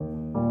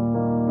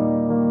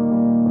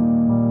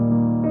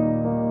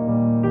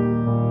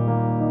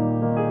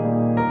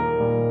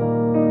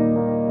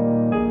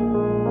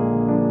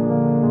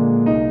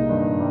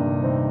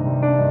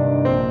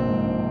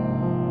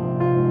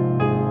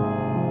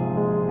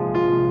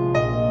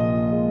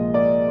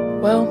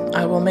Well,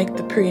 I will make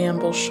the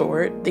preamble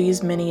short.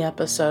 These mini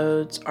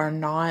episodes are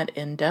not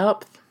in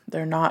depth.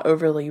 They're not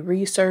overly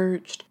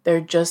researched. They're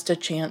just a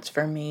chance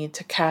for me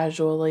to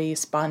casually,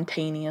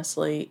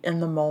 spontaneously, in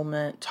the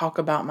moment, talk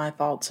about my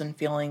thoughts and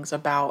feelings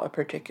about a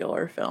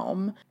particular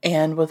film.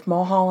 And with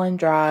Mulholland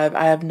Drive,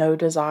 I have no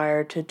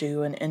desire to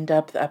do an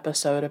in-depth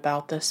episode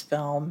about this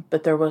film,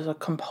 but there was a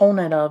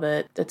component of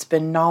it that's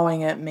been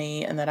gnawing at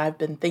me and that I've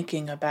been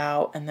thinking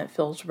about and that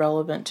feels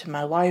relevant to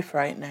my life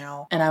right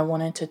now, and I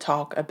wanted to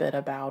talk a bit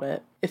about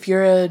it. If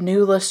you're a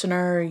new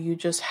listener or you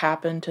just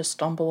happen to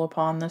stumble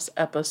upon this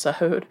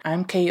episode,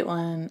 I'm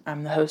Caitlin.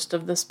 I'm the host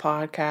of this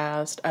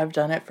podcast. I've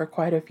done it for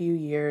quite a few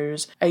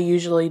years. I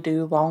usually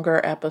do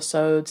longer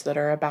episodes that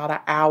are about an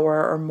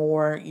hour or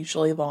more,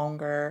 usually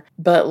longer.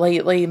 But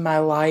lately, my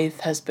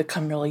life has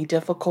become really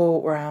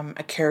difficult where I'm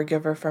a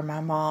caregiver for my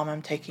mom.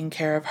 I'm taking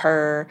care of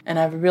her. And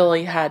I've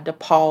really had to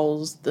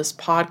pause this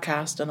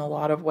podcast in a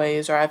lot of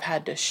ways, or I've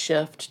had to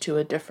shift to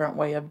a different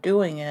way of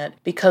doing it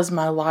because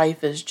my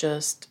life is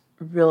just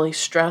really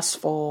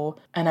stressful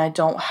and I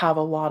don't have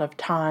a lot of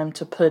time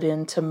to put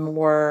into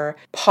more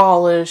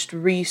polished,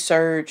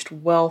 researched,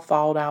 well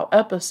thought out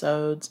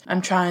episodes.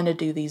 I'm trying to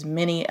do these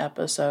mini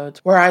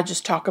episodes where I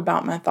just talk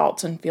about my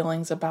thoughts and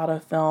feelings about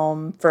a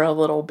film for a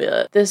little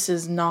bit. This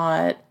is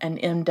not an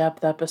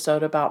in-depth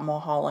episode about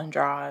Mulholland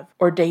Drive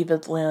or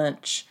David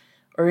Lynch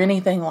or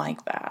anything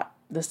like that.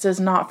 This is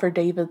not for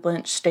David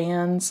Lynch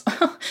stans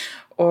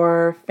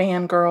or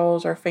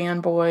fangirls or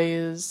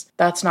fanboys.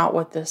 That's not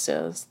what this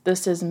is.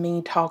 This is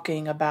me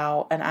talking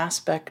about an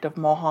aspect of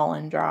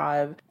Mulholland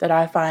Drive that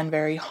I find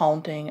very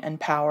haunting and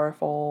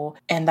powerful,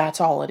 and that's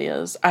all it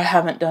is. I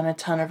haven't done a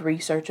ton of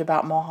research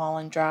about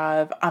Mulholland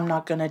Drive. I'm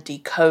not going to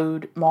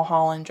decode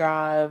Mulholland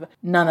Drive.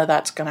 None of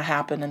that's going to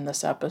happen in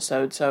this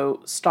episode,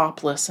 so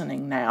stop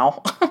listening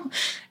now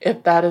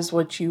if that is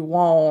what you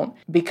want,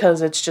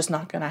 because it's just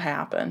not going to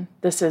happen.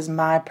 This is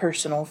my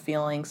personal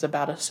feelings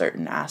about a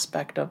certain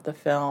aspect of the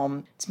film.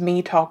 It's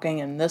me talking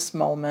in this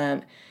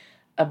moment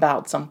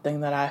about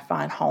something that I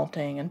find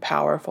haunting and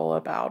powerful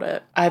about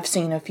it. I've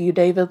seen a few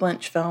David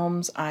Lynch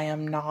films. I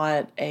am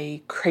not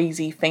a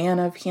crazy fan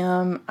of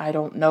him. I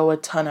don't know a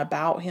ton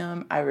about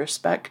him. I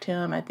respect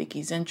him. I think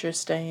he's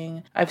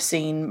interesting. I've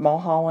seen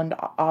Mulholland,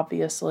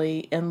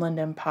 obviously, Inland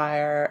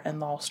Empire, and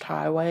Lost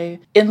Highway.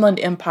 Inland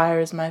Empire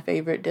is my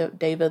favorite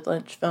David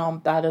Lynch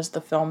film. That is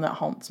the film that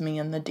haunts me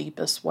in the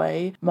deepest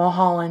way.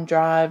 Mulholland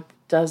Drive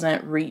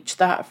doesn't reach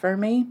that for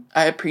me.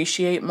 I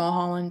appreciate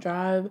Mulholland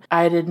Drive.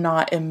 I did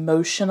not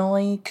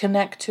emotionally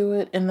connect to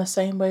it in the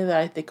same way that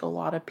I think a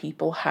lot of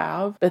people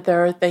have, but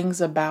there are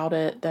things about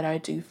it that I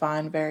do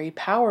find very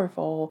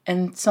powerful,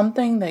 and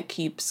something that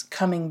keeps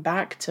coming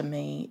back to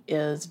me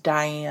is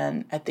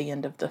Diane at the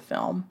end of the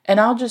film. And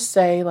I'll just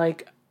say,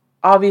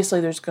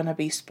 obviously there's going to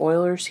be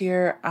spoilers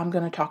here. I'm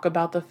going to talk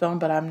about the film,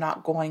 but I'm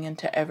not going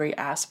into every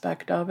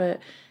aspect of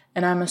it,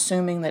 and I'm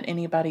assuming that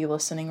anybody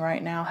listening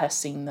right now has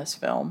seen this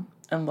film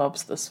and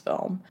loves this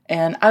film.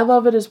 And I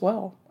love it as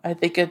well. I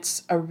think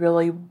it's a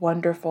really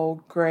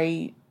wonderful,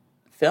 great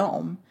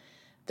film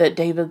that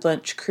David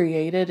Lynch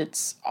created.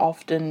 It's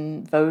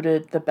often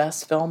voted the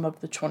best film of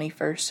the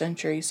 21st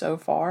century so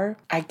far.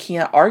 I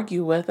can't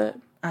argue with it.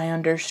 I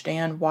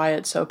understand why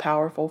it's so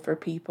powerful for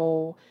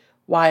people,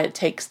 why it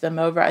takes them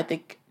over. I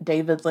think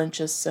David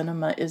Lynch's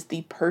cinema is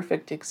the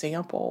perfect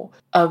example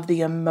of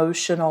the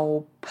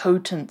emotional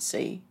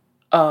potency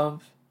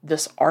of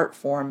this art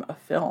form of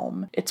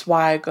film. It's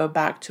why I go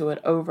back to it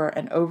over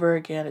and over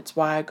again. It's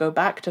why I go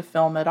back to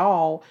film at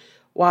all,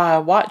 why I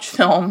watch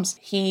films.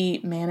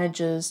 He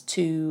manages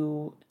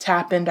to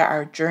tap into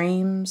our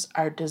dreams,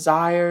 our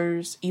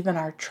desires, even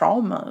our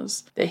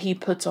traumas that he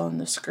puts on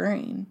the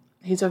screen.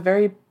 He's a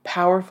very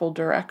powerful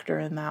director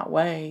in that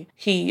way.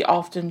 He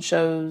often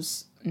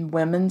shows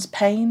women's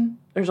pain.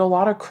 There's a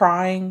lot of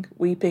crying,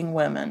 weeping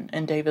women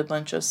in David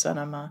Lynch's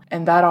cinema,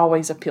 and that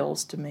always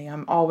appeals to me.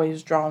 I'm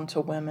always drawn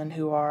to women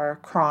who are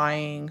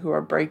crying, who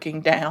are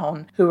breaking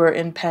down, who are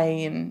in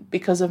pain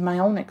because of my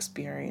own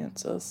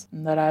experiences,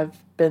 and that I've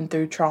been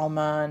through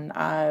trauma and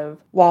I've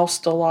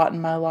lost a lot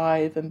in my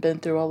life and been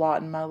through a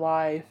lot in my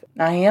life.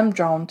 And I am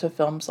drawn to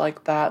films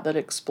like that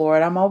explore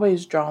it. I'm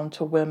always drawn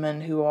to women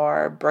who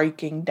are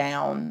breaking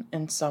down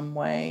in some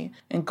way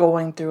and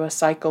going through a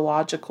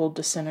psychological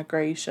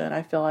disintegration.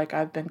 I feel like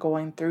I've been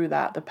going through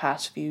that the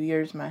past few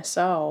years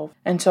myself.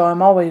 And so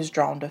I'm always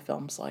drawn to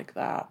films like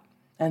that.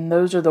 And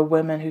those are the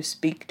women who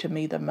speak to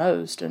me the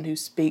most and who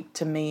speak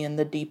to me in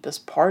the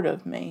deepest part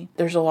of me.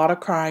 There's a lot of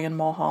crying in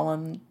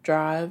Mulholland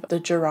Drive. The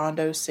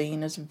Gerando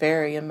scene is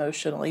very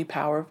emotionally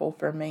powerful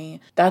for me.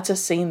 That's a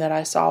scene that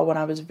I saw when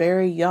I was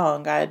very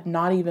young. I had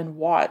not even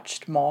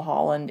watched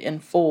Mulholland in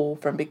full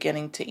from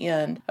beginning to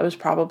end. I was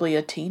probably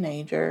a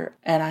teenager,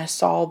 and I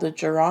saw the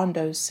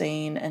Gerando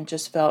scene and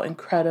just felt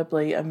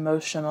incredibly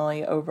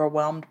emotionally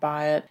overwhelmed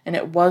by it. And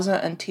it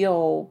wasn't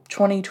until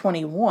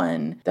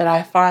 2021 that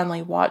I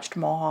finally watched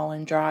Mulholland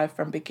Drive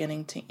from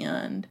beginning to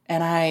end.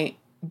 And I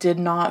did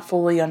not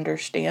fully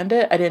understand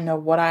it. I didn't know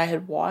what I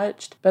had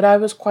watched, but I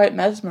was quite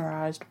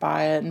mesmerized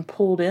by it and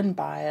pulled in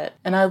by it.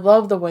 And I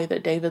love the way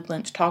that David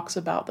Lynch talks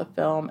about the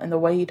film and the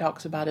way he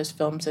talks about his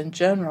films in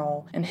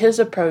general. And his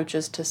approach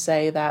is to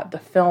say that the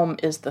film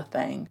is the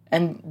thing.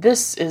 And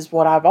this is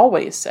what I've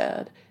always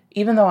said.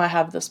 Even though I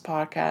have this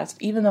podcast,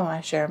 even though I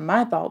share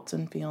my thoughts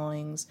and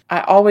feelings, I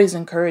always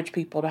encourage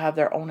people to have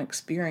their own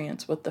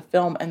experience with the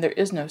film, and there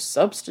is no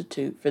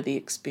substitute for the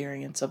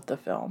experience of the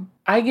film.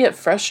 I get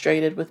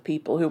frustrated with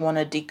people who want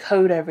to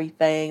decode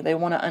everything, they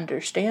want to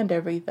understand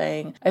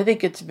everything. I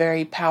think it's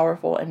very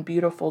powerful and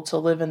beautiful to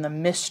live in the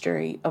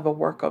mystery of a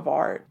work of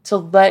art, to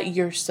let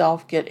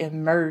yourself get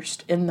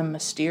immersed in the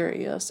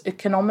mysterious. It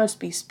can almost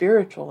be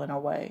spiritual in a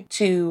way,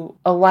 to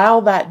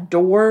allow that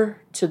door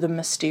to the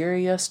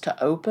mysterious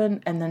to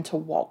open and then to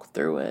walk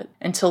through it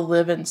and to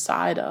live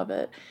inside of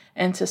it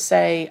and to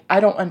say,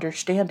 I don't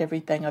understand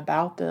everything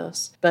about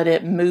this, but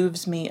it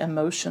moves me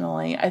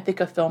emotionally. I think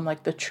a film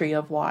like The Tree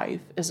of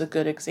Life is a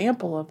good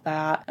example of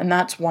that, and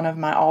that's one of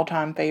my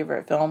all-time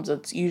favorite films.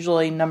 It's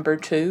usually number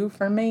 2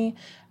 for me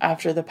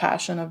after The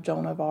Passion of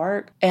Joan of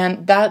Arc,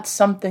 and that's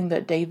something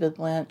that David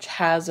Lynch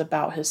has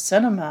about his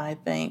cinema, I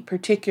think,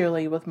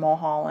 particularly with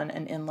Mulholland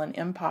and Inland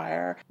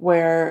Empire,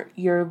 where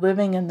you're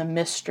living in the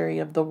mystery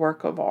of the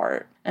work of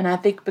art. And I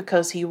think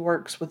because he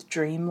works with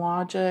dream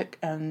logic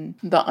and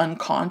the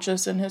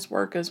unconscious in his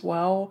work as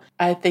well,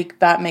 I think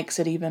that makes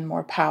it even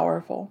more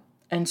powerful.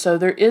 And so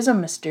there is a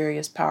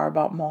mysterious power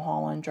about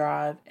Mulholland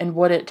Drive and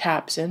what it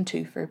taps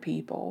into for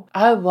people.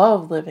 I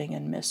love living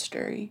in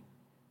mystery.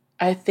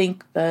 I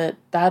think that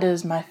that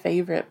is my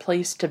favorite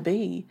place to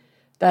be.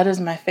 That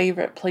is my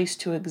favorite place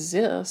to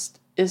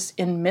exist, is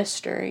in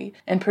mystery,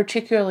 and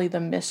particularly the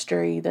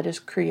mystery that is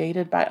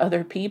created by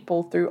other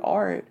people through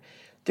art,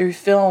 through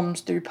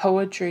films, through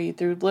poetry,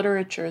 through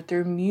literature,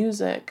 through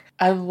music.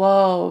 I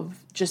love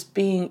just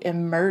being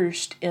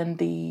immersed in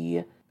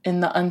the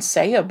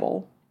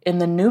unsayable, in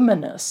the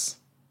numinous.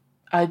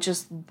 I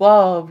just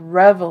love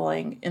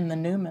reveling in the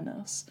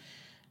numinous.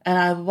 And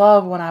I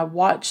love when I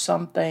watch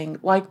something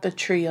like The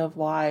Tree of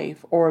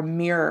Life or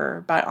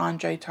Mirror by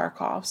Andrei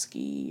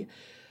Tarkovsky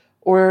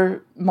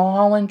or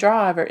Mulholland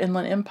Drive or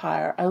Inland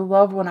Empire. I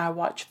love when I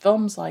watch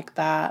films like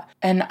that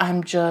and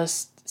I'm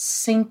just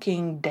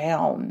sinking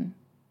down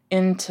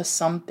into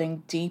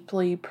something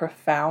deeply,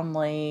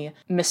 profoundly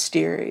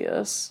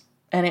mysterious.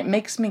 And it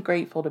makes me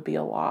grateful to be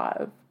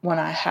alive when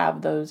I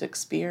have those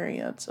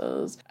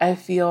experiences. I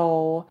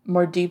feel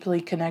more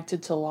deeply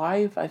connected to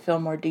life. I feel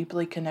more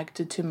deeply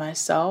connected to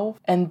myself.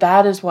 And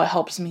that is what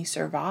helps me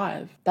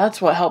survive.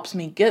 That's what helps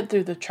me get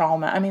through the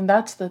trauma. I mean,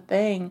 that's the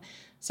thing.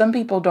 Some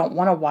people don't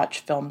want to watch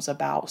films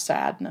about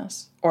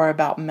sadness or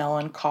about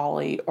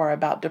melancholy or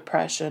about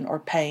depression or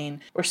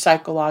pain or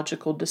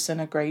psychological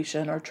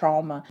disintegration or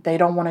trauma. They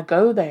don't want to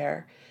go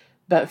there.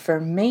 But for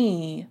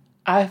me,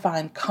 I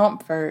find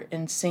comfort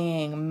in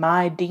seeing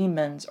my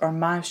demons or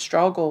my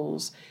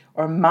struggles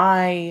or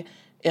my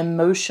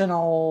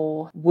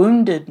emotional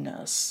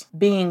woundedness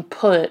being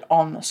put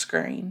on the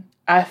screen.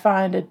 I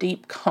find a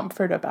deep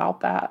comfort about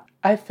that.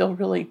 I feel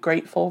really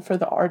grateful for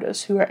the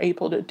artists who are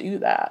able to do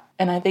that.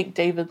 And I think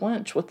David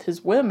Lynch with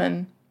his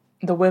women,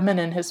 the women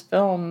in his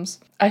films,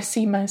 I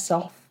see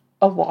myself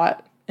a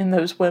lot in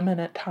those women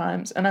at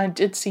times. And I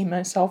did see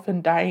myself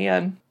in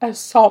Diane. I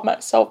saw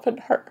myself in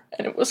her.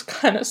 And it was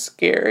kind of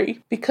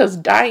scary because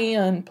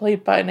Diane,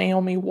 played by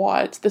Naomi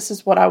Watts, this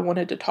is what I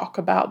wanted to talk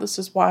about. This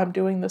is why I'm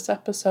doing this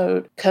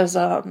episode. Because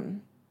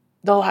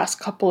the last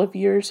couple of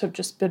years have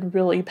just been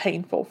really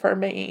painful for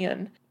me,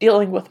 and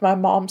dealing with my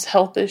mom's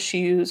health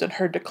issues and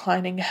her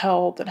declining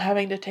health and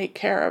having to take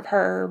care of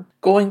her,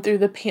 going through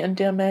the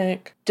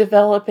pandemic,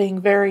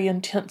 developing very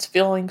intense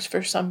feelings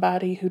for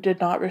somebody who did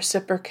not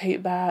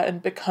reciprocate that,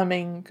 and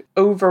becoming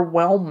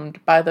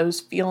overwhelmed by those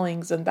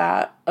feelings and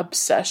that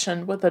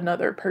obsession with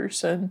another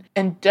person,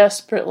 and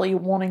desperately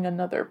wanting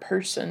another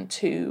person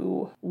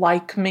to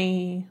like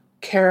me,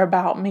 care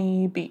about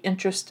me, be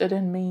interested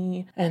in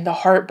me, and the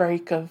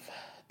heartbreak of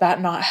that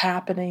not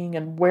happening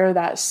and where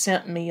that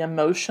sent me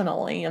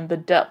emotionally and the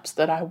depths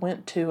that I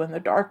went to and the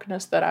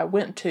darkness that I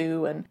went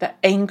to and the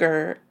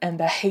anger and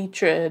the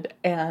hatred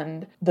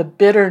and the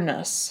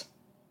bitterness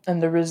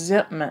and the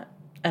resentment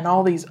and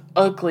all these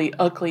ugly,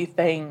 ugly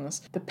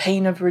things, the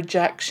pain of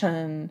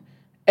rejection,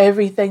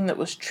 everything that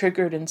was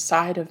triggered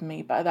inside of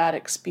me by that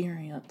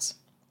experience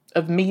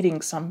of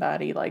meeting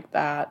somebody like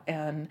that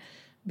and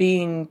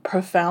being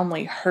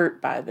profoundly hurt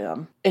by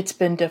them. It's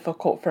been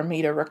difficult for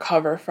me to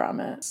recover from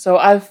it. So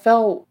I've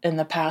felt in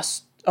the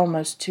past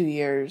almost 2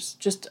 years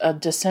just a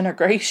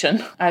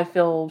disintegration. I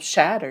feel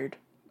shattered.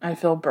 I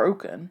feel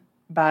broken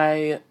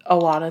by a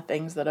lot of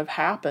things that have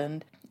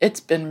happened. It's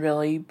been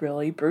really,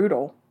 really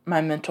brutal.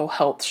 My mental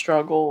health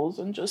struggles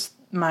and just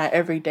my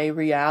everyday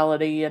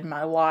reality and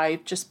my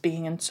life just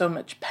being in so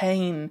much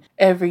pain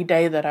every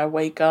day that I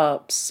wake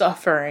up,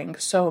 suffering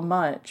so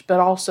much,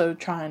 but also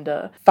trying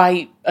to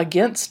fight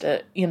against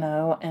it,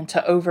 and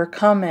to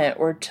overcome it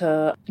or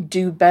to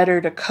do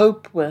better to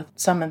cope with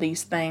some of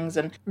these things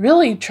and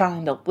really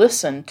trying to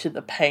listen to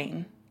the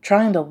pain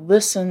trying to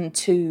listen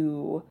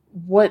to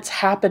what's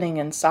happening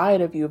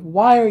inside of you.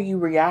 Why are you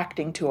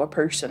reacting to a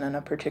person in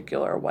a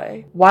particular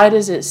way? Why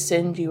does it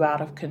send you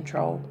out of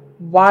control?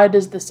 Why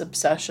does this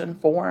obsession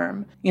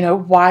form?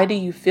 Why do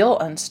you feel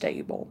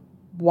unstable?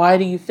 Why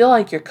do you feel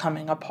like you're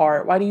coming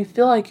apart? Why do you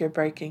feel like you're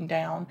breaking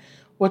down?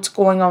 What's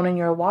going on in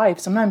your life?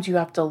 Sometimes you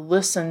have to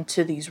listen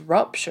to these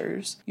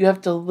ruptures. You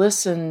have to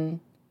listen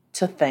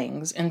to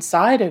things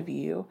inside of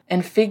you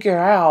and figure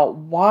out,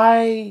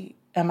 why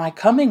am I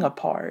coming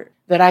apart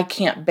that I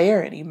can't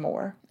bear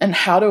anymore? And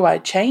how do I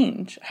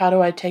change? How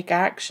do I take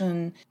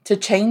action to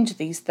change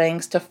these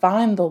things, to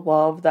find the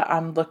love that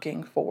I'm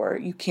looking for?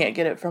 You can't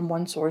get it from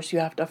one source. You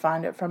have to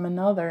find it from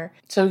another.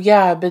 So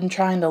yeah, I've been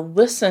trying to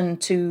listen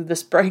to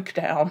this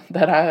breakdown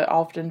that I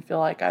often feel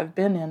like I've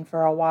been in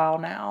for a while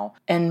now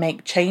and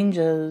make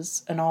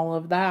changes and all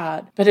of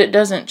that. But it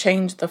doesn't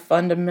change the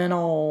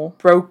fundamental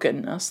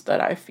brokenness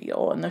that I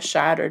feel and the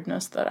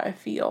shatteredness that I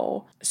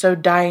feel. So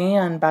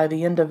Diane, by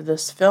the end of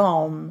this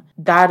film,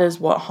 that is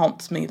what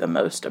haunts me the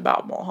most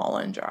about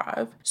Mulholland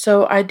Drive.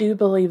 So I do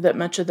believe that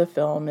much of the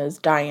film is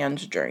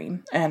Diane's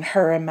dream and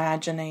her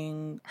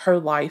imagining her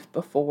life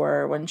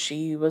before, when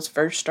she was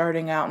first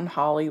starting out in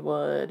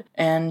Hollywood,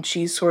 and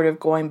she's sort of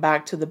going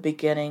back to the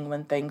beginning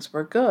when things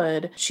were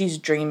good. She's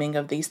dreaming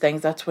of these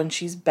things. That's when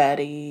she's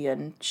Betty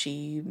and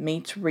she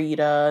meets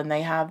Rita and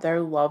they have their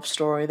love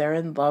story. They're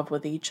in love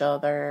with each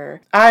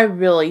other. I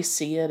really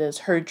see it as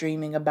her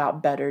dreaming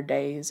about better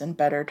days and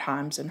better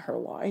times in her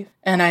life.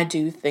 And I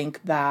do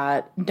think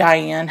that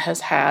Diane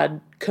has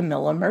had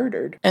Camilla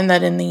murdered, and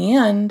that in the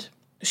end,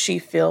 she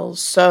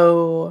feels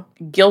so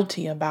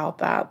guilty about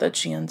that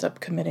she ends up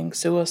committing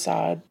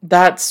suicide.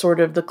 That's sort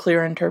of the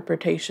clear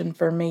interpretation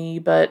for me,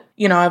 but,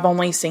 I've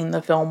only seen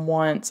the film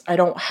once. I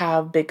don't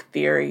have big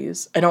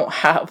theories. I don't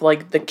have,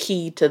 the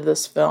key to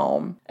this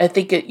film. I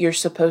think you're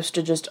supposed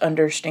to just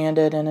understand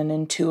it in an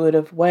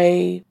intuitive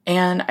way,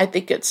 and I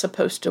think it's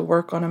supposed to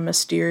work on a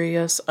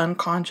mysterious,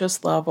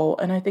 unconscious level,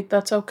 and I think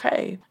that's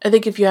okay. I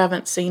think if you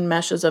haven't seen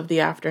Meshes of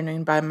the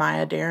Afternoon by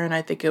Maya Deren,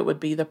 I think it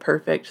would be the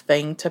perfect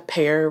thing to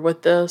pair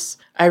with this.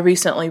 I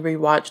recently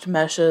rewatched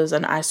Meshes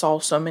and I saw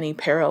so many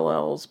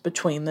parallels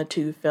between the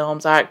two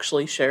films. I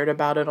actually shared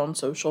about it on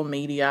social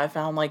media. I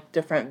found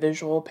different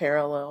visual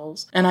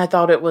parallels, and I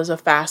thought it was a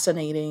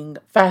fascinating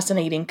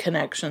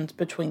connections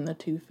between the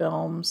two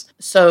films.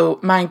 So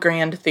my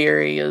grand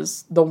theory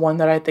is the one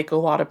that I think a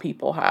lot of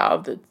people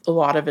have, that a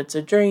lot of it's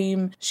a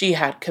dream. She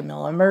had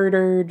Camilla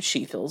murdered.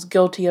 She feels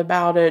guilty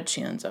about it.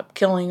 She ends up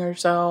killing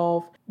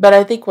herself. But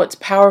I think what's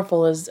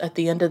powerful is, at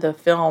the end of the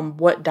film,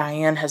 what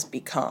Diane has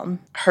become.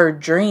 Her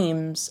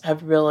dreams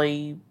have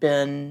really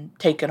been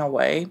taken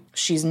away.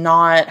 She's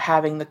not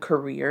having the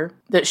career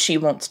that she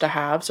wants to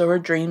have, so her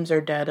dreams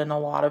are dead in a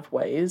lot of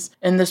ways.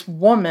 And this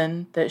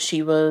woman that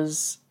she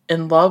was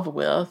in love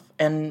with,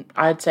 and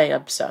I'd say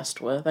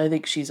obsessed with. I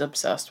think she's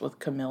obsessed with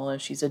Camilla.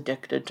 She's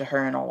addicted to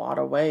her in a lot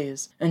of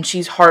ways. And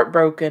she's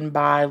heartbroken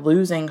by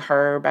losing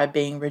her, by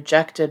being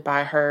rejected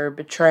by her,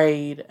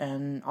 betrayed,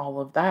 and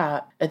all of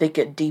that. I think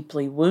it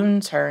deeply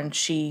wounds her, and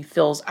she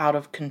feels out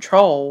of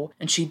control,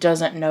 and she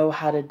doesn't know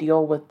how to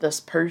deal with this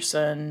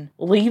person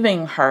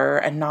leaving her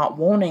and not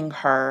wanting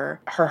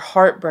her. Her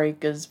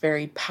heartbreak is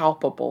very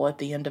palpable at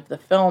the end of the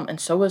film, and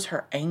so is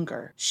her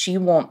anger. She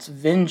wants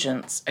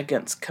vengeance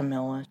against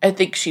Camilla. I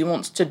think she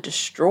wants to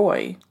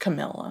destroy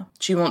Camilla.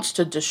 She wants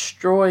to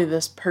destroy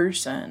this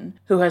person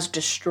who has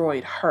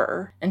destroyed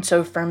her. And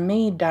so for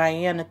me,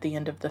 Diane at the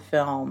end of the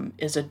film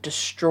is a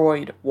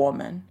destroyed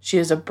woman. She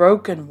is a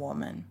broken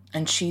woman.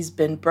 And she's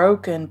been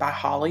broken by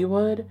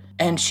Hollywood,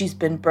 and she's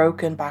been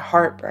broken by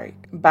heartbreak,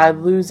 by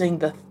losing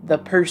the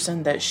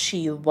person that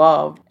she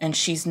loved, and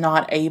she's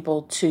not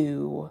able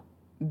to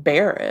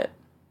bear it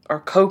or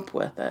cope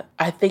with it.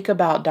 I think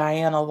about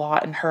Diane a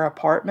lot in her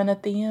apartment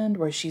at the end,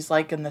 where she's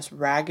in this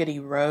raggedy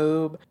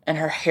robe and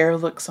her hair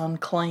looks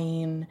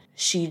unclean.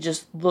 She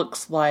just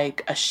looks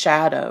like a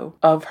shadow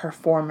of her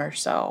former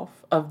self,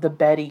 of the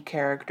Betty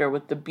character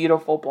with the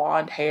beautiful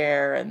blonde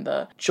hair and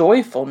the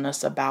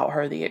joyfulness about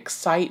her, the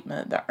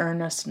excitement, the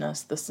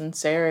earnestness, the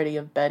sincerity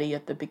of Betty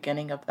at the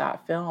beginning of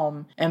that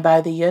film. And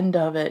by the end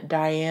of it,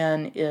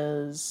 Diane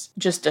is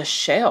just a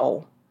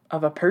shell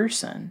of a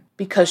person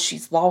because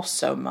she's lost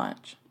so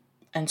much.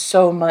 And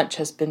so much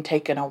has been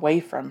taken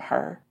away from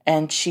her.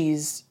 And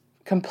she's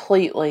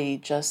completely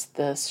just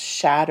this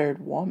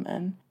shattered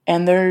woman.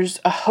 And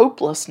there's a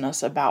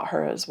hopelessness about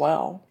her as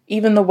well.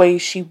 Even the way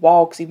she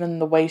walks, even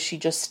the way she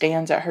just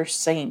stands at her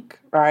sink,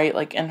 right?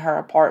 In her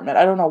apartment.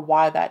 I don't know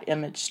why that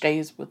image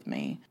stays with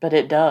me, but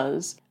it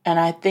does. And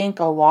I think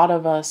a lot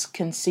of us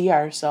can see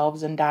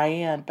ourselves in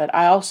Diane, but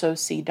I also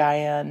see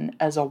Diane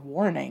as a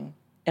warning.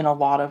 In a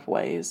lot of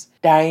ways,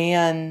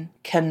 Diane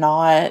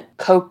cannot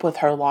cope with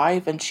her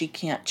life, and she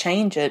can't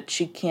change it.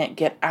 She can't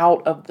get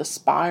out of the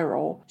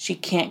spiral. She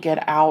can't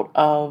get out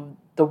of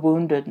the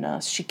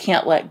woundedness. She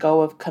can't let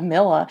go of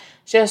Camilla.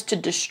 She has to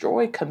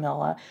destroy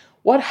Camilla.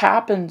 What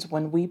happens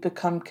when we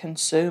become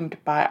consumed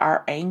by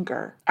our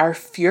anger, our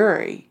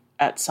fury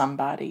at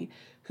somebody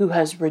who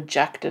has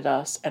rejected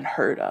us and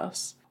hurt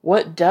us?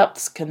 What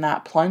depths can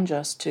that plunge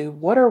us to?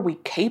 What are we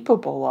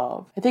capable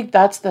of? I think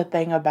that's the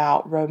thing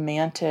about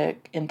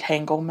romantic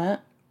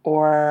entanglement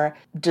or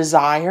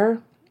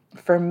desire.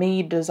 For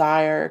me,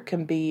 desire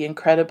can be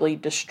incredibly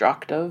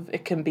destructive.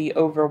 It can be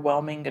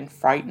overwhelming and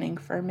frightening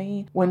for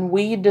me. When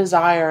we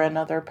desire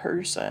another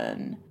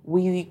person,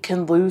 we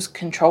can lose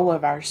control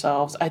of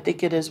ourselves. I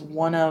think it is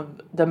one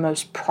of the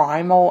most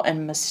primal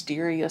and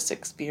mysterious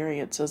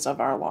experiences of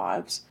our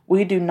lives.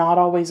 We do not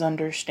always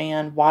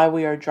understand why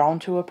we are drawn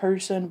to a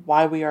person,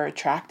 why we are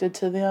attracted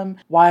to them,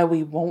 why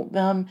we want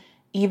them,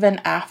 even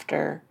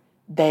after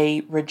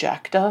they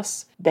reject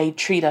us, they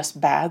treat us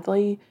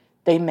badly,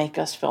 they make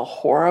us feel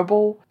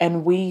horrible,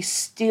 and we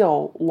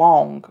still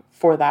long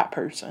for that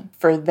person,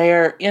 for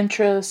their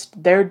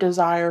interest, their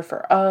desire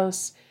for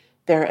us,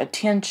 their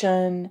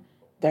attention,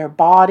 their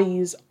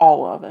bodies,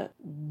 all of it.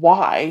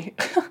 Why?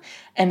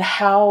 And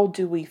how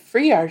do we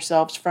free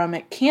ourselves from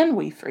it? Can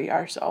we free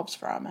ourselves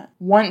from it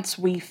once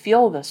we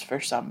feel this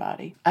for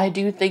somebody? I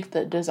do think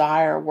that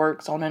desire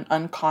works on an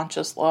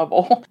unconscious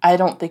level. I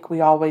don't think we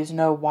always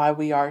know why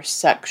we are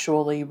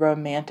sexually,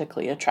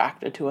 romantically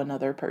attracted to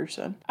another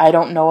person. I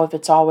don't know if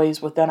it's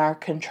always within our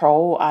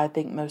control. I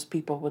think most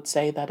people would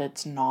say that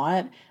it's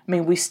not. I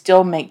mean, we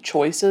still make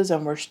choices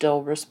and we're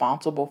still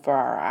responsible for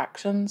our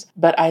actions,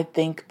 but I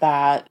think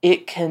that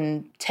it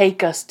can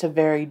take us to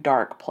very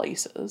dark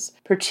places,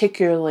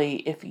 particularly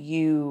if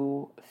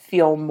you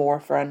feel more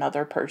for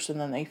another person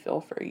than they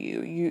feel for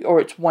you. Or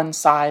it's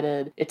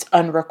one-sided, it's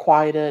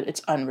unrequited,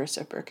 it's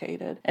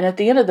unreciprocated. And at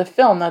the end of the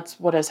film, that's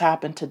what has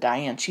happened to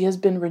Diane. She has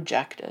been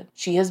rejected.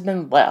 She has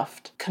been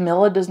left.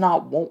 Camilla does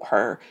not want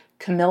her.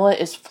 Camilla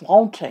is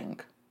flaunting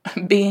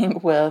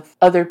being with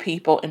other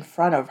people in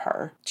front of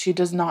her. She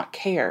does not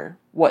care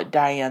what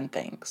Diane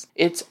thinks.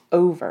 It's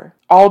over.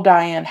 All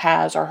Diane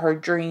has are her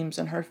dreams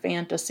and her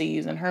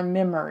fantasies and her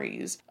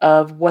memories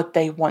of what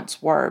they once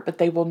were, but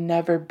they will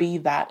never be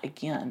that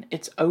again.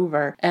 It's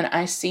over. And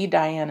I see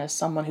Diane as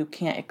someone who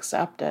can't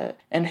accept it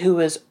and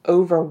who is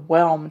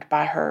overwhelmed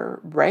by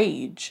her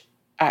rage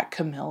at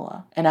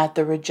Camilla and at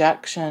the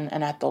rejection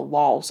and at the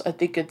loss. I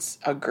think it's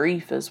a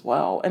grief as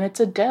well. And it's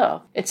a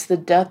death. It's the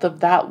death of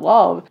that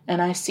love.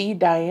 And I see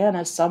Diane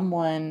as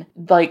someone,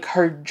 like,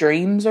 her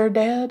dreams are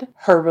dead.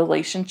 Her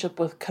relationship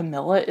with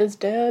Camilla is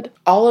dead.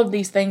 All of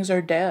these things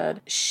are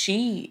dead.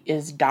 She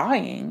is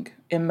dying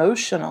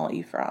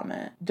emotionally from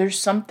it. There's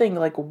something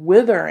like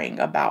withering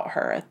about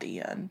her at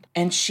the end.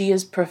 And she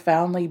is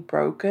profoundly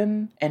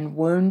broken and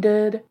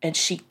wounded, and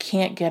she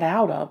can't get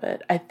out of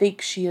it. I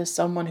think she is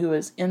someone who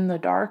is in the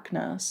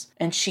darkness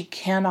and she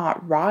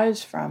cannot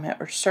rise from it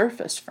or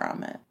surface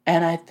from it.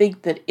 And I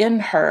think that in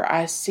her,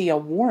 I see a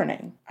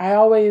warning. I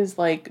always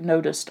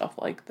notice stuff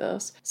like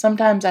this.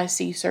 Sometimes I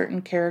see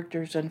certain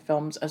characters in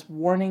films as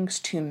warnings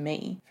to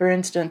me. For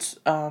instance,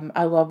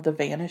 I love The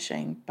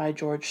Vanishing by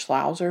George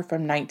Schlauser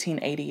from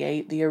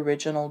 1988, the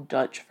original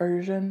Dutch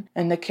version.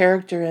 And the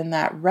character in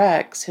that,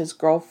 Rex, his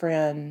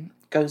girlfriend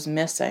goes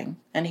missing,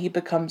 and he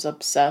becomes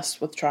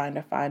obsessed with trying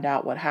to find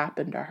out what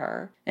happened to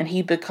her. And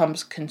he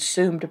becomes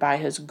consumed by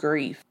his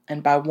grief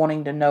and by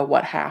wanting to know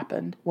what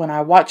happened. When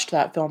I watched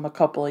that film a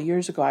couple of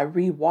years ago, I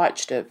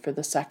rewatched it for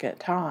the second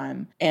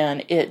time,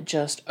 and it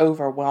just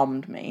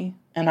overwhelmed me.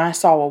 And I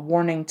saw a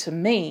warning to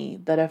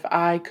me that if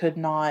I could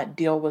not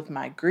deal with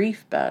my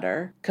grief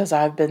better, because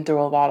I've been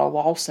through a lot of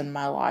loss in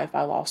my life.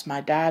 I lost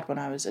my dad when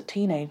I was a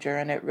teenager,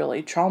 and it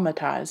really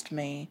traumatized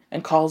me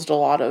and caused a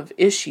lot of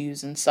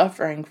issues and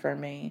suffering for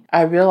me.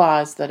 I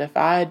realized that if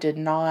I did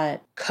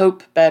not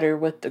cope better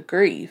with the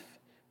grief,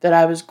 that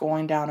I was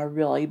going down a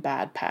really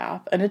bad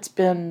path. And it's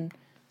been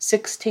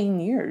 16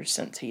 years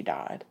since he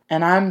died,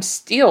 and I'm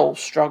still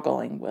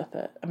struggling with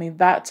it. I mean,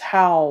 that's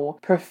how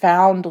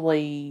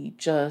profoundly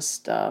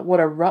just what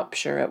a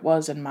rupture it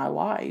was in my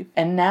life.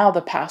 And now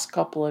the past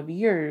couple of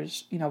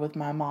years, with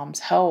my mom's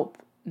health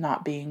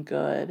not being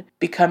good,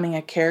 becoming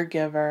a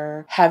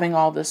caregiver, having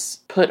all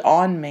this put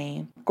on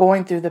me,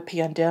 going through the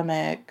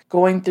pandemic,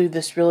 going through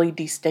this really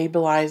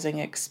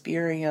destabilizing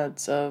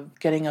experience of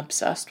getting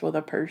obsessed with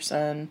a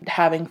person,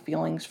 having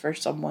feelings for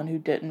someone who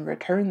didn't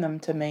return them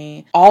to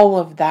me, all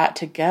of that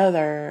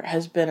together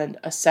has been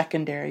a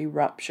secondary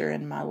rupture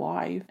in my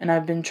life. And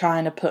I've been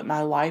trying to put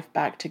my life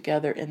back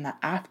together in the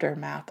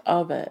aftermath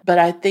of it. But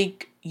I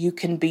think you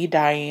can be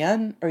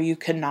Diane or you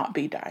cannot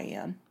be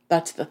Diane.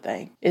 That's the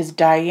thing, is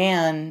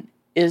Diane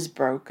is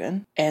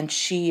broken and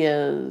she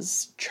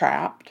is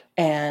trapped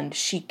and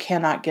she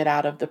cannot get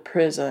out of the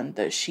prison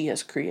that she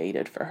has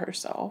created for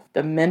herself.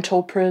 The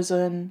mental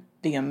prison,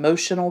 the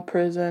emotional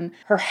prison.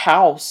 Her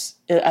house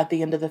at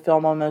the end of the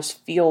film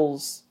almost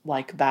feels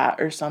like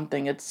that or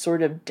something. It's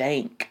sort of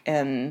dank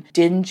and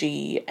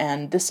dingy,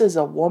 and this is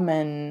a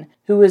woman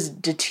who is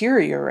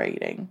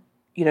deteriorating.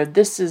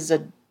 This is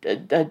a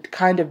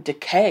kind of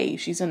decay.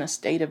 She's in a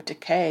state of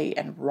decay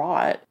and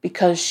rot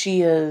because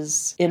she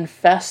is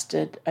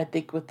infested, I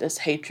think, with this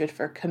hatred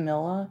for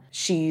Camilla.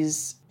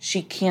 She's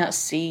She can't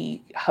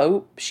see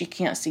hope. She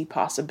can't see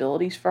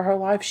possibilities for her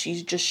life.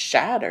 She's just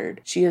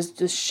shattered. She is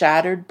this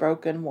shattered,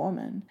 broken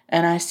woman.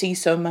 And I see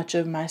so much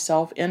of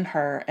myself in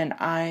her. And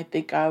I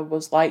think I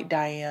was like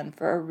Diane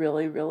for a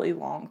really, really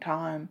long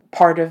time.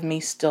 Part of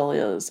me still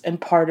is. And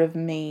part of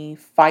me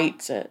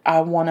fights it. I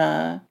want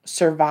to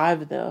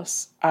survive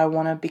this. I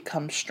want to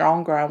become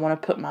stronger. I want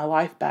to put my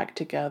life back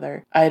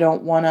together. I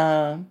don't want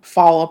to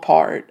fall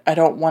apart. I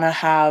don't want to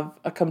have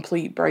a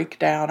complete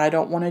breakdown. I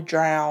don't want to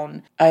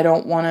drown. I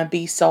don't want to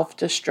be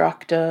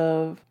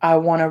self-destructive. I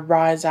want to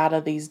rise out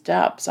of these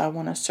depths. I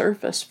want to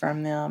surface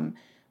from them.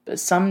 But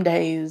some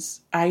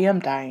days I am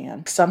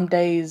Diane. Some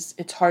days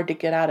it's hard to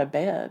get out of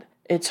bed.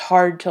 It's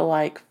hard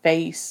to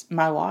face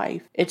my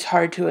life. It's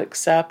hard to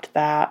accept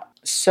that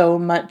so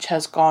much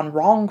has gone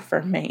wrong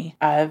for me.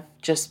 I've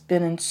just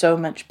been in so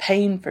much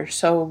pain for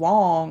so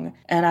long,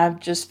 and I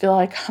just feel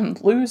like I'm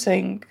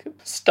losing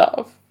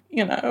stuff,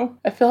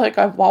 I feel like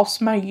I've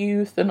lost my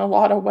youth in a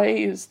lot of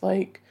ways.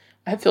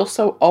 I feel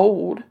so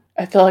old.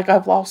 I feel like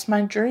I've lost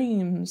my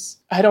dreams.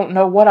 I don't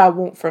know what I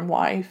want from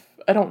life.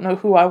 I don't know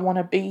who I want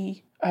to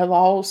be. I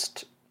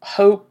lost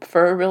hope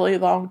for a really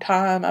long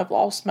time. I've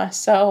lost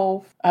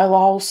myself. I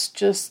lost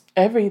just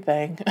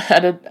everything.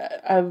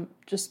 I've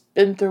just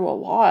been through a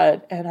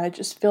lot, and I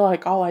just feel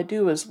like all I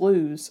do is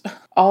lose.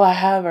 All I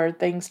have are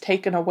things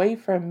taken away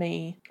from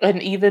me.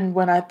 And even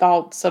when I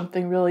thought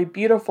something really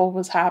beautiful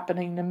was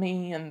happening to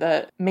me and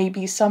that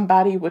maybe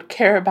somebody would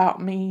care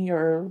about me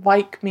or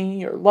like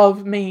me or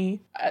love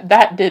me,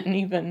 that didn't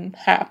even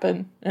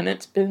happen. And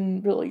it's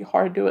been really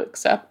hard to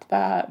accept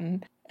that.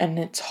 And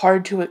it's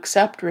hard to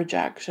accept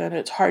rejection.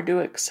 It's hard to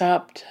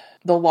accept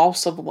the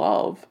loss of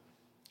love.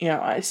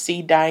 I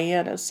see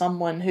Diane as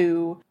someone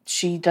who,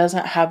 she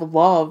doesn't have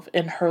love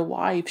in her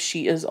life.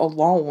 She is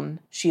alone.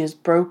 She is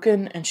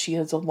broken and she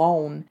is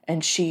alone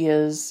and she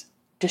is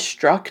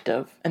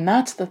destructive. And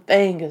that's the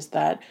thing, is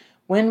that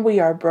when we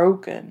are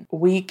broken,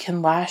 we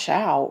can lash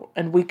out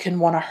and we can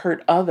want to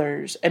hurt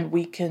others and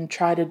we can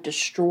try to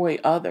destroy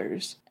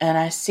others. And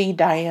I see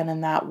Diane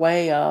in that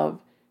way of,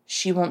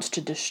 she wants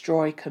to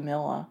destroy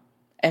Camilla.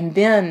 And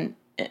then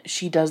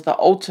she does the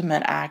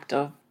ultimate act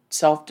of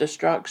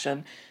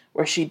self-destruction,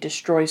 where she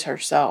destroys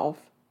herself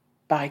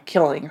by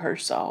killing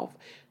herself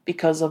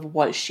because of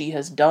what she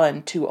has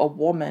done to a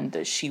woman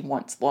that she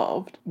once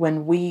loved.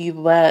 When we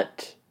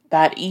let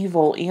that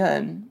evil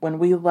in, when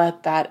we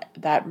let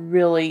that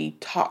really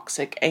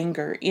toxic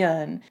anger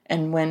in,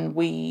 and when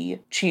we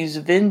choose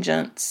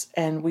vengeance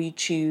and we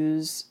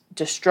choose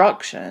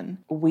destruction,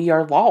 we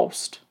are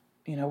lost.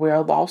 We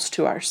are lost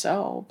to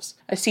ourselves.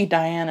 I see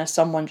Diane as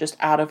someone just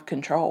out of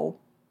control.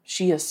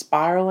 She is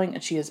spiraling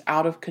and she is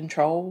out of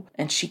control,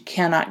 and she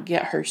cannot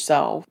get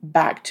herself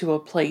back to a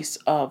place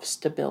of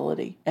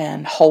stability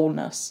and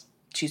wholeness.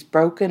 She's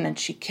broken and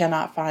she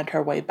cannot find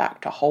her way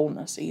back to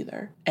wholeness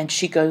either. And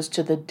she goes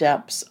to the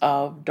depths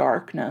of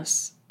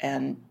darkness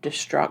and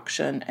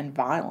destruction and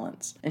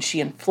violence. And she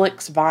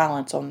inflicts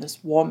violence on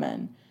this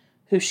woman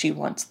who she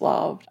once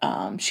loved.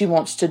 She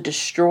wants to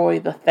destroy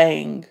the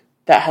thing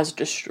that has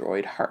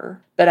destroyed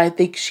her. But I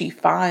think she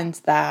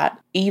finds that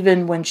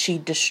even when she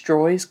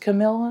destroys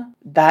Camilla,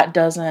 that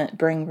doesn't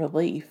bring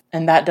relief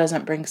and that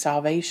doesn't bring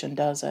salvation,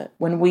 does it?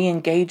 When we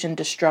engage in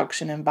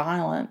destruction and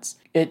violence,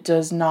 it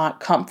does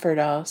not comfort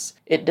us.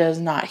 It does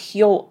not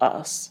heal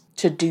us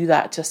to do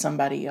that to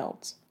somebody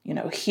else.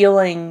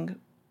 Healing,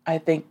 I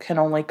think, can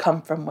only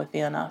come from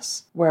within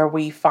us, where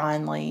we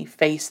finally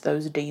face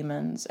those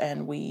demons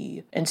and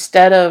we,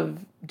 instead of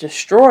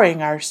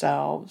destroying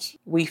ourselves,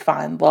 we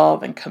find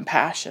love and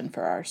compassion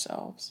for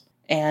ourselves.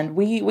 And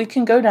we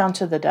can go down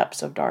to the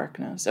depths of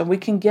darkness and we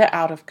can get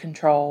out of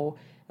control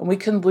and we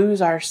can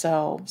lose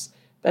ourselves.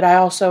 But I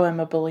also am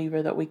a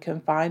believer that we can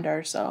find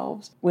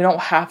ourselves. We don't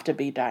have to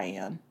be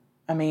Diane.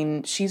 I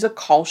mean, she's a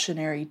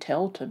cautionary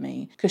tale to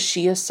me because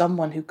she is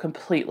someone who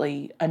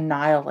completely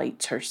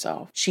annihilates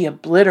herself. She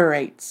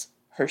obliterates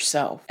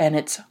herself, and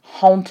it's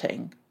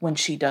haunting when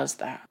she does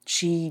that.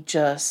 She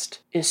just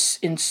is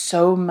in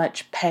so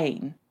much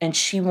pain, and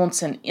she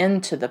wants an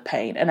end to the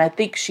pain. And I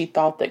think she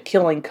thought that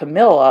killing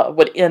Camilla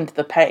would end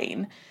the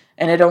pain,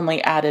 and it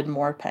only added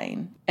more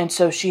pain. And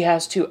so she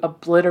has to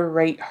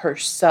obliterate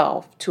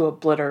herself to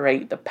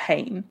obliterate the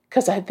pain.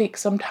 Because I think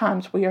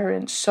sometimes we are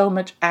in so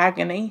much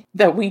agony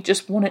that we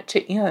just want it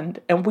to end,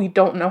 and we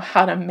don't know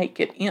how to make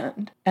it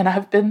end. And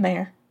I've been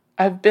there.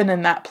 I've been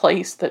in that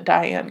place that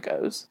Diane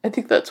goes. I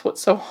think that's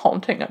what's so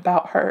haunting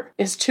about her,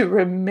 is to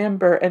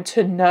remember and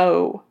to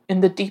know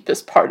in the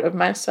deepest part of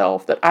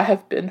myself that I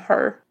have been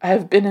her. I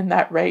have been in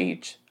that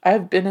rage. I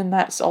have been in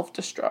that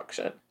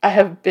self-destruction. I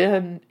have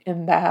been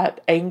in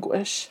that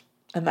anguish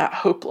and that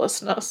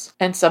hopelessness.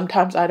 And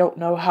sometimes I don't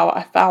know how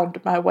I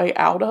found my way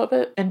out of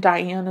it. And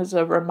Diane is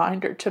a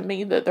reminder to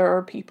me that there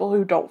are people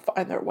who don't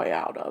find their way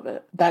out of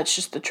it. That's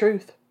just the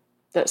truth.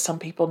 That some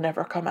people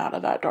never come out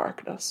of that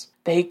darkness.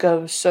 They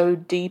go so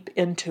deep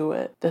into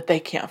it that they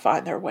can't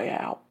find their way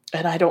out.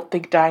 And I don't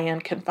think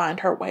Diane can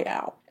find her way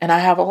out. And I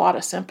have a lot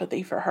of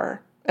sympathy for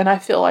her. And I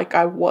feel like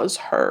I was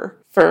her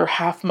for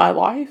half my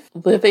life,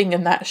 living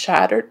in that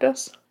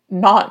shatteredness.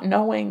 not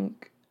knowing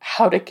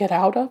how to get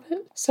out of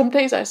it. Some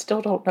days I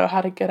still don't know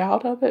how to get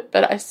out of it,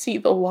 but I see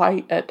the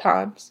light at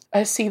times.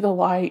 I see the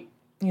light,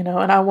 and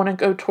I want to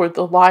go toward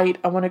the light.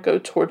 I want to go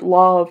toward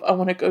love. I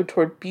want to go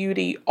toward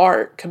beauty,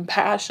 art,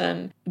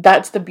 compassion.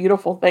 That's the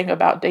beautiful thing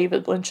about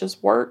David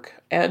Lynch's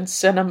work and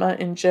cinema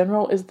in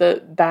general, is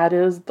that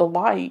is the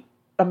light.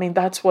 I mean,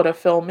 that's what a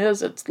film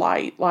is. It's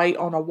light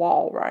on a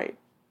wall, right?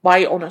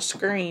 Light on a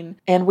screen,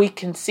 and we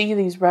can see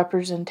these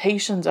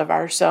representations of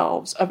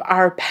ourselves, of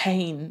our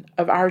pain,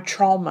 of our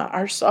trauma,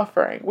 our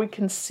suffering. We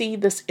can see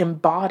this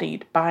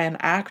embodied by an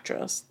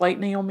actress like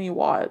Naomi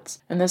Watts,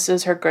 and this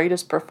is her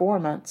greatest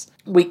performance.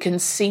 We can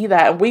see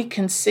that. We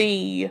can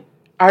see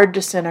our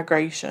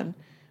disintegration.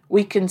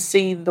 We can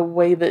see the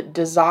way that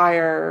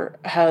desire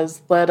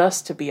has led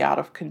us to be out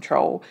of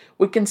control.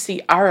 We can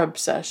see our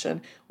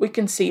obsession. We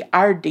can see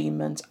our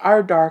demons,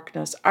 our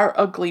darkness, our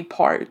ugly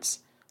parts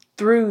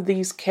through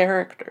these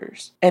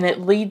characters, and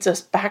it leads us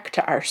back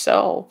to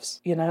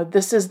ourselves.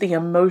 This is the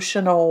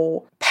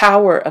emotional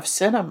power of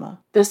cinema.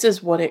 This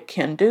is what it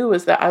can do,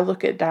 is that I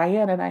look at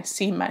Diane and I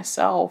see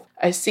myself.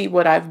 I see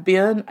what I've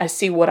been. I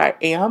see what I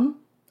am.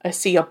 I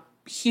see a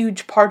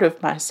huge part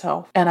of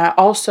myself, and I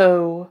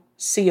also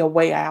see a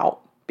way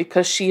out,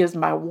 because she is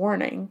my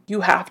warning.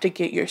 You have to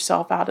get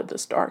yourself out of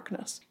this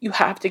darkness. You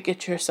have to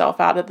get yourself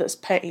out of this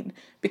pain,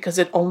 because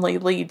it only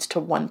leads to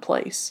one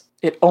place.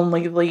 It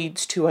only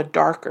leads to a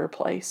darker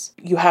place.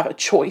 You have a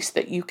choice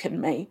that you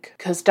can make,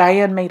 because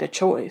Diane made a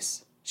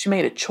choice. She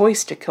made a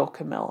choice to kill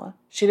Camilla.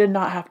 She did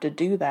not have to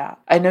do that.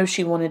 I know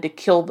she wanted to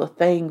kill the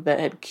thing that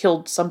had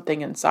killed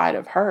something inside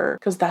of her,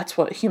 because that's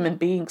what human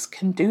beings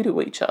can do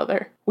to each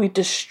other. We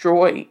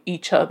destroy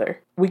each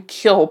other. We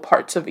kill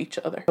parts of each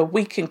other.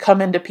 We can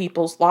come into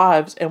people's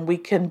lives and we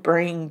can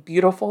bring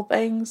beautiful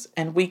things,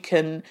 and we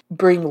can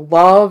bring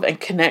love and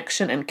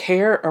connection and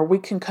care, or we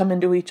can come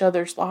into each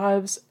other's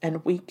lives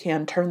and we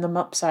can turn them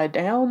upside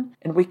down,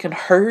 and we can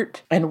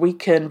hurt, and we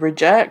can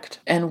reject,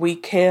 and we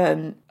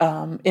can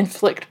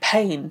inflict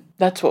pain.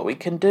 That's what we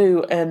can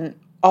do. And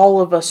all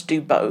of us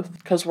do both,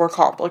 because we're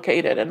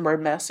complicated and we're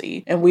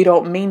messy, and we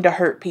don't mean to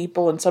hurt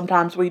people, and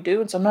sometimes we do,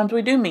 and sometimes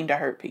we do mean to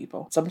hurt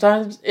people.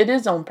 Sometimes it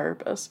is on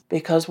purpose,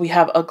 because we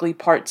have ugly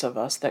parts of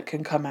us that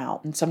can come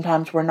out, and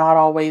sometimes we're not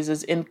always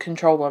as in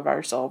control of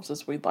ourselves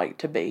as we'd like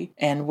to be,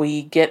 and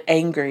we get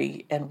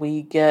angry and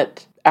we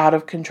get out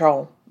of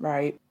control,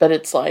 right? But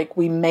it's like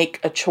we make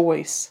a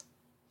choice,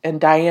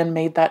 and Diane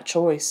made that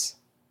choice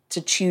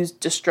to choose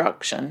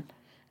destruction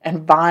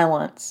and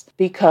violence,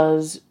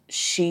 because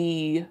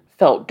she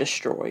felt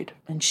destroyed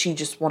and she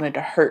just wanted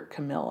to hurt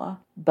Camilla,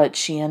 but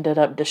she ended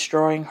up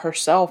destroying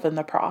herself in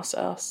the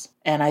process.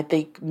 And I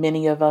think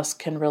many of us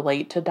can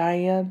relate to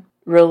Diane,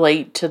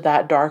 relate to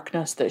that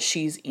darkness that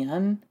she's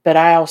in, but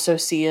I also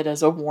see it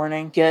as a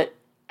warning. Get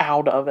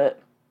out of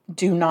it.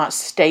 Do not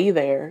stay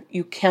there.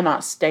 You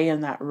cannot stay in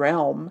that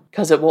realm,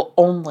 because it will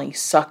only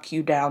suck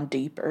you down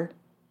deeper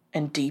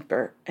and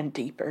deeper and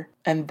deeper.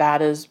 And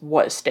that is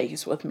what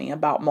stays with me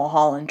about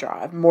Mulholland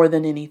Drive more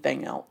than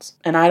anything else.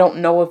 And I don't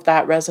know if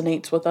that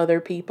resonates with other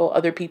people.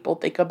 Other people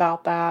think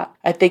about that.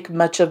 I think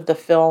much of the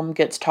film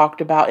gets talked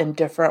about in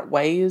different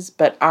ways,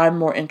 but I'm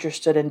more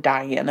interested in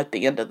Diane at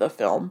the end of the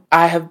film.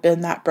 I have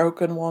been that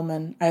broken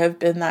woman. I have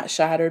been that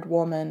shattered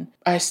woman.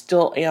 I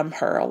still am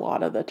her a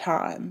lot of the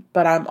time,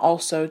 but I'm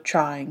also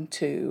trying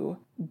to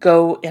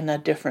go in a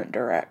different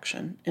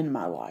direction in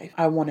my life.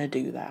 I want to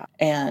do that.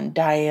 And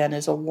Diane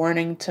is a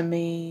warning to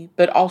me,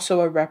 but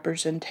also a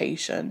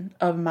representation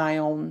of my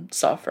own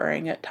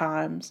suffering at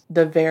times.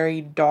 The very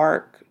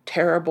dark,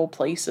 terrible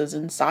places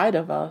inside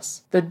of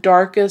us. The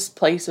darkest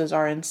places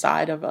are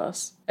inside of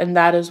us. And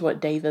that is what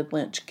David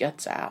Lynch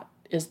gets at,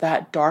 is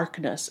that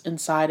darkness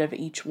inside of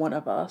each one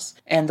of us,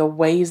 and the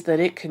ways that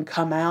it can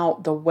come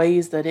out, the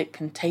ways that it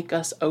can take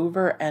us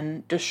over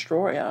and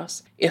destroy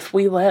us if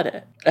we let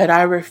it. And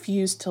I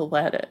refuse to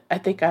let it. I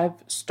think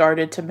I've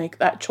started to make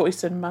that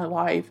choice in my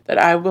life, that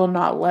I will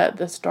not let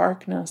this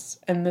darkness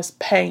and this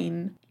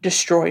pain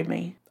destroy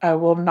me. I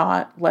will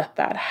not let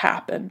that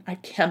happen. I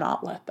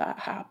cannot let that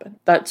happen.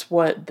 That's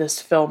what this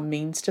film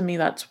means to me.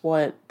 That's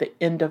what the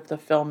end of the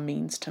film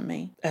means to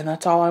me. And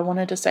that's all I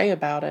wanted to say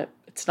about it.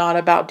 It's not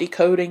about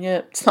decoding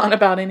it. It's not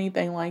about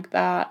anything like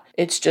that.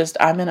 It's just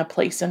I'm in a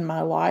place in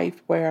my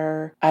life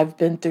where I've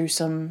been through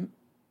some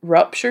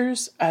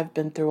ruptures. I've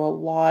been through a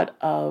lot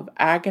of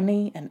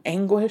agony and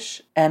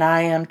anguish, and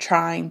I am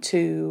trying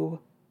to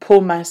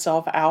pull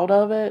myself out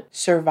of it,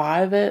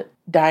 survive it.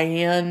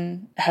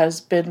 Diane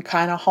has been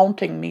kind of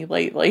haunting me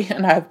lately,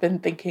 and I've been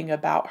thinking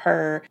about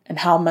her and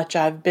how much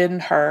I've been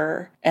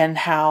her and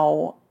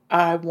how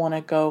I want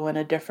to go in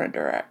a different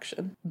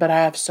direction. But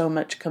I have so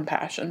much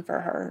compassion for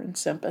her and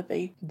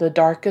sympathy. The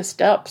darkest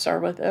depths are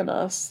within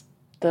us.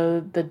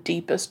 The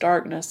deepest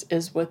darkness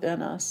is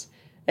within us.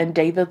 And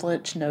David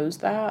Lynch knows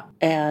that.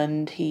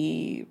 And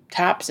he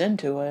taps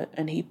into it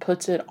and he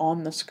puts it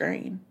on the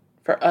screen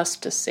for us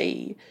to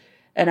see.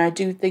 And I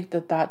do think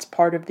that that's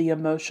part of the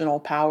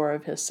emotional power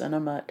of his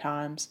cinema at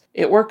times.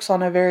 It works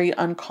on a very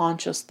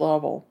unconscious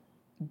level.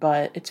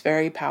 but it's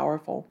very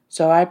powerful.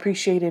 So I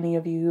appreciate any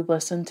of you who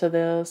listened to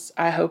this.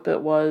 I hope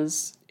it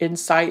was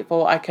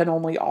insightful. I can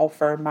only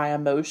offer my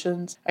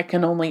emotions. I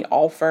can only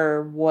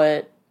offer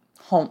what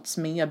haunts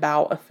me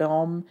about a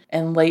film.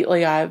 And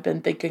lately I've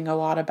been thinking a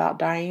lot about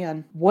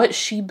Diane, what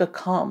she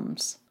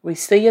becomes. We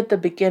see at the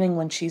beginning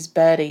when she's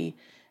Betty,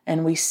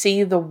 and we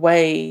see the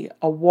way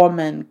a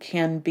woman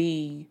can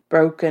be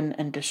broken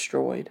and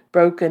destroyed.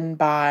 Broken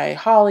by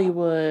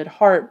Hollywood,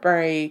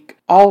 heartbreak,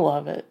 all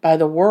of it, by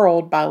the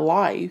world, by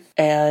life,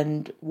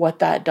 and what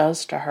that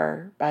does to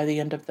her by the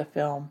end of the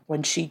film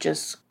when she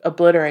just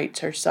obliterates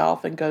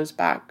herself and goes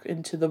back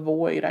into the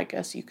void, I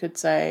guess you could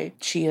say.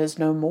 She is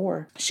no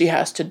more. She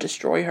has to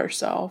destroy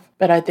herself.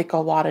 But I think a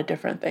lot of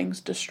different things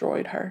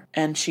destroyed her,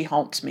 and she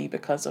haunts me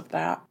because of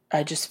that.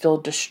 I just feel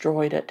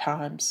destroyed at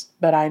times,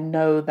 but I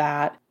know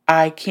that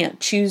I can't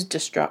choose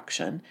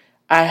destruction.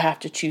 I have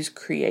to choose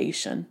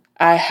creation.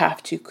 I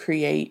have to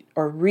create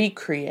or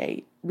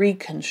recreate,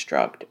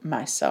 reconstruct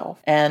myself.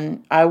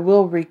 And I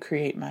will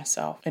recreate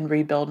myself and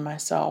rebuild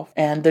myself.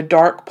 And the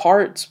dark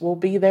parts will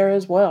be there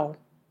as well.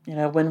 You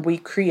know, when we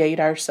create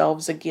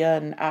ourselves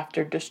again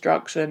after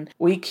destruction,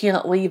 we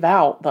can't leave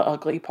out the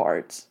ugly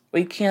parts.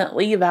 We can't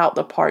leave out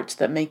the parts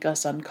that make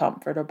us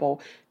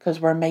uncomfortable because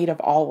we're made of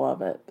all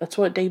of it. That's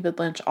what David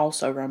Lynch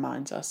also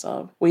reminds us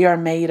of. We are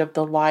made of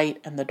the light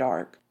and the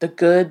dark, the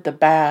good, the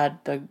bad,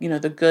 the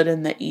good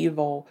and the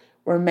evil.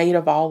 We're made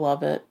of all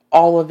of it.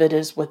 All of it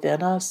is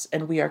within us,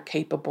 and we are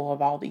capable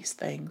of all these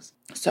things.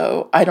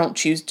 So I don't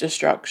choose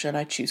destruction,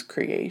 I choose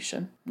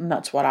creation. And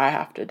that's what I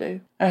have to do.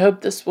 I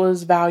hope this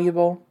was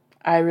valuable.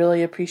 I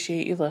really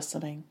appreciate you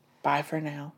listening. Bye for now.